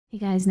Hey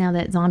guys, now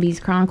that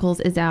Zombies Chronicles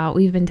is out,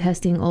 we've been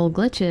testing old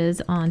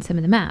glitches on some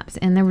of the maps,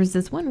 and there was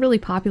this one really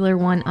popular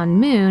one on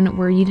Moon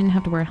where you didn't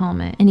have to wear a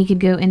helmet, and you could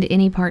go into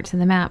any parts of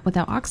the map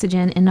without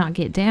oxygen and not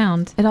get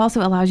downed. It also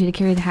allows you to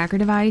carry the hacker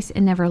device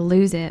and never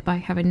lose it by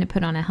having to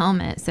put on a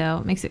helmet, so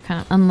it makes it kind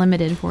of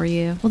unlimited for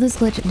you. Well, this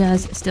glitch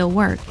does still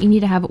work. You need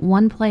to have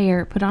one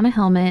player put on a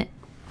helmet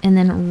and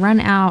then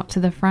run out to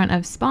the front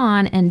of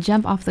spawn and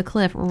jump off the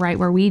cliff right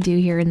where we do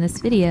here in this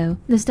video.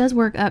 This does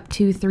work up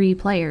to 3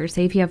 players.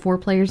 Say if you have 4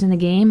 players in the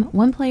game,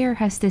 one player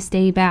has to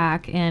stay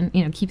back and,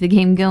 keep the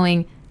game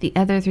going. The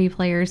other 3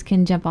 players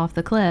can jump off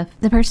the cliff.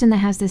 The person that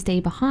has to stay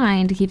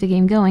behind to keep the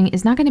game going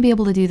is not going to be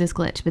able to do this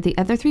glitch, but the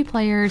other 3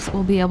 players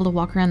will be able to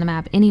walk around the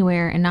map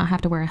anywhere and not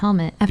have to wear a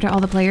helmet. After all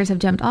the players have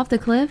jumped off the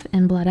cliff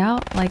and bled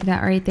out like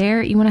that right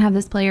there, you want to have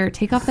this player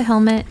take off the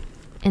helmet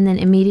and then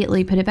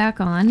immediately put it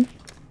back on.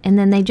 And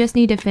then they just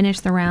need to finish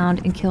the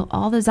round and kill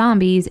all the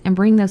zombies and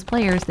bring those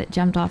players that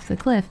jumped off the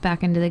cliff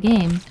back into the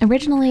game.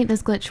 Originally,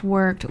 this glitch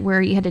worked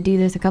where you had to do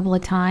this a couple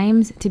of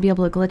times to be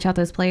able to glitch out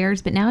those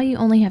players, but now you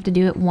only have to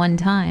do it 1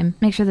 time.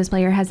 Make sure this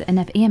player has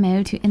enough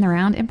ammo to end the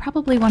round and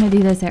probably want to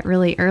do this at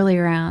really early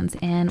rounds.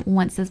 And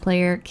once this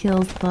player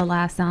kills the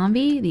last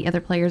zombie, the other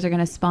players are going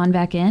to spawn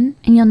back in.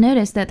 And you'll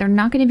notice that they're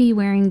not going to be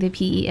wearing the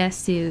PES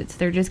suits.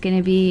 They're just going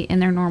to be in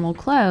their normal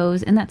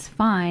clothes, and that's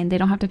fine. They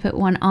don't have to put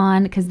one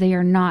on because they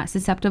are not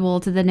susceptible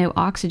to the no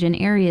oxygen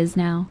areas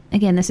now.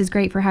 Again, this is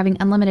great for having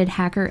unlimited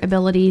hacker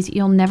abilities.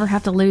 You'll never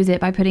have to lose it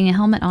by putting a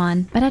helmet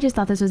on. But I just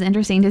thought this was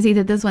interesting to see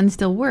that this one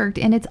still worked,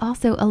 and it's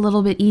also a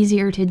little bit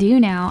easier to do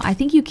now. I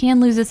think you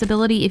can lose this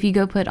ability if you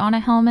go put on a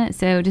helmet,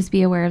 so just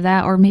be aware of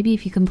that. Or maybe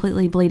if you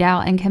completely bleed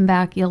out and come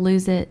back, you'll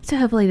lose it. So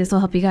hopefully this will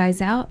help you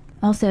guys out.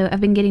 Also, I've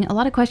been getting a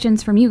lot of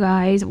questions from you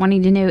guys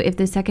wanting to know if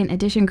the 2nd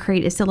edition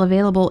crate is still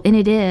available, and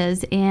it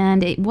is,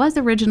 and it was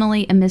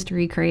originally a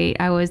mystery crate.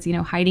 I was,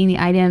 hiding the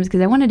items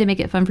because I wanted to make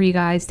it fun for you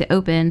guys to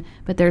open,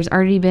 but there's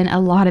already been a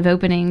lot of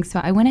openings,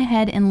 so I went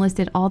ahead and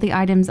listed all the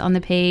items on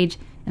the page,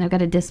 and I've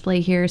got a display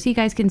here so you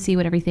guys can see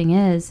what everything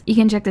is. You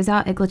can check this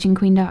out at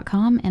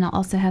glitchingqueen.com, and I'll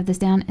also have this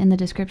down in the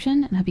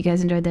description, and I hope you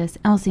guys enjoyed this,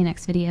 and I'll see you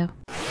next video.